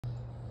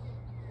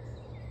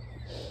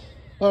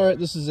All right,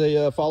 this is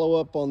a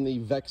follow-up on the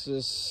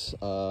Vexis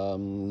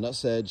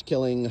nutsedge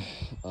killing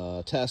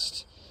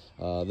test.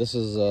 This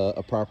is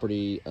a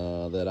property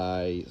that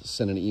I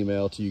sent an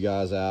email to you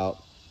guys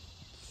out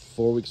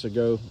 4 weeks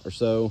ago or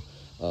so.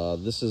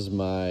 This is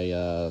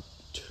my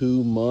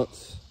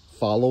 2-month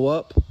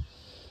follow-up.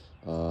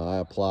 I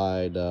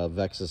applied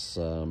Vexis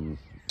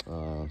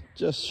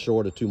just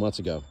short of 2 months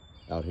ago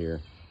out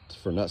here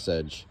for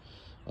nutsedge.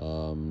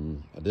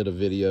 I did a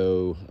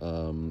video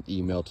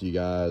email to you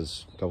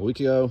guys a couple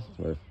weeks ago,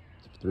 or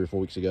 3 or 4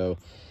 weeks ago.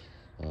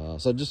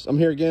 So I'm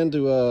here again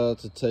to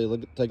take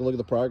a look at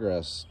the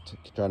progress,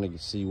 trying to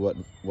see what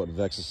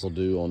Vexis will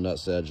do on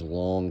nutsedge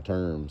long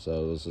term.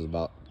 So this is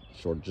about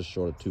just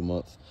short of 2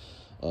 month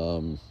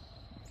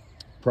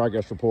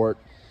progress report.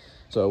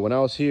 So when I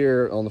was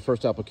here on the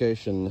first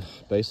application,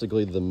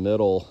 basically the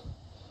middle,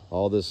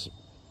 all this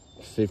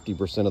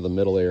 50% of the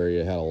middle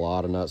area had a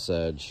lot of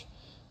nutsedge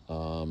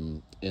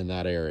in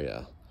that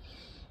area,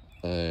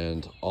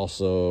 and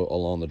also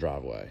along the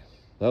driveway.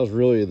 That was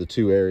really the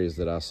two areas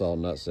that I saw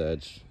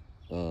nutsedge,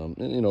 and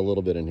a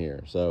little bit in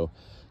here. So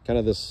kind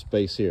of this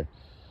space here.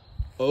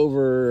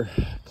 Over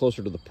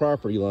closer to the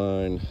property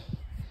line,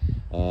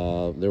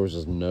 there was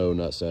just no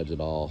nutsedge at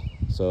all.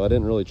 So I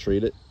didn't really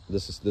treat it.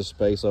 This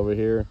space over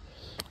here.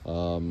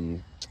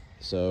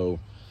 So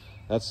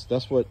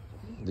that's what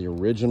the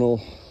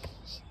original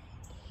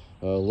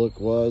look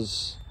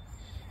was.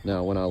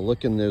 Now, when I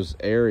look in those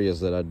areas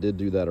that I did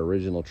do that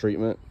original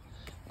treatment,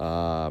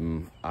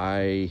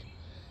 I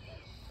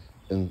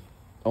am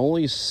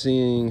only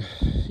seeing,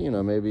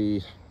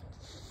 maybe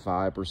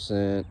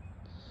 5%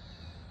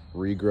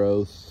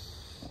 regrowth.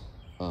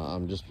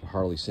 I'm just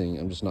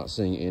not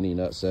seeing any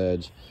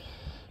nutsedge.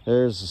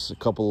 There's a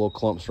couple little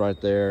clumps right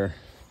there.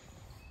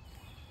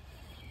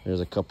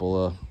 There's a couple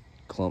of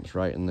clumps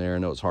right in there. I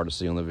know it's hard to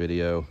see on the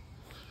video.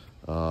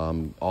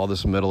 All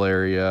this middle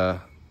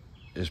area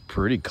is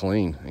pretty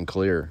clean and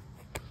clear.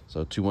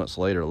 So 2 months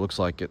later, it looks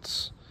like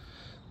it's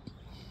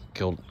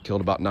killed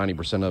about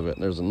 90% of it.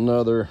 There's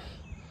another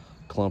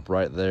clump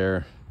right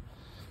there.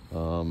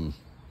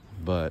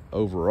 But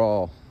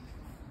overall,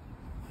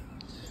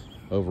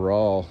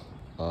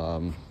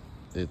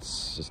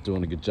 it's just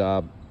doing a good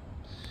job.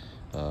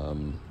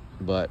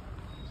 But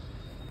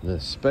the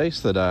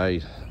space that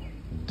I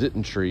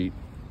didn't treat,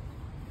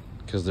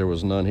 because there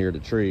was none here to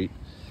treat,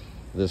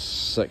 this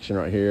section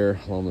right here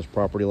along this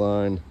property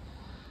line,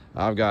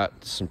 I've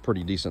got some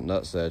pretty decent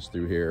nutsedge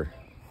through here.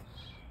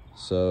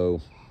 So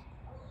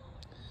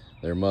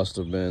there must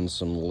have been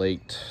some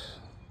late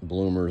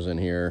bloomers in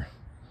here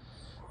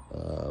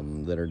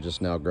that are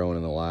just now growing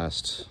in the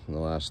last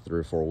 3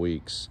 or 4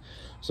 weeks.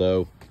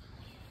 So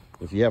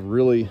if you have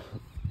really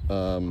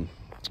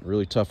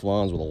tough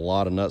lawns with a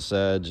lot of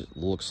nutsedge, it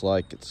looks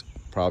like it's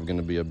probably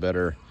going to be a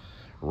better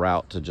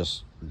route to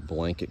just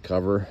blanket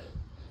cover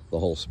the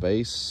whole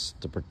space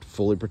to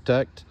fully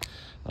protect,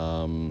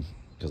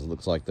 because it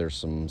looks like there's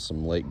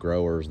some late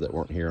growers that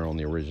weren't here on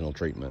the original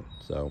treatment.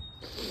 So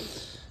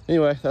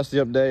anyway, that's the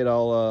update.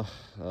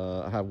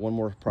 I have one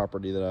more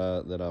property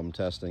that I'm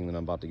testing that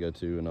I'm about to go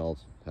to, and I'll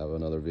have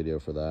another video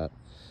for that.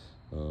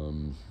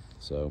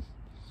 So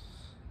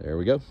there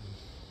we go.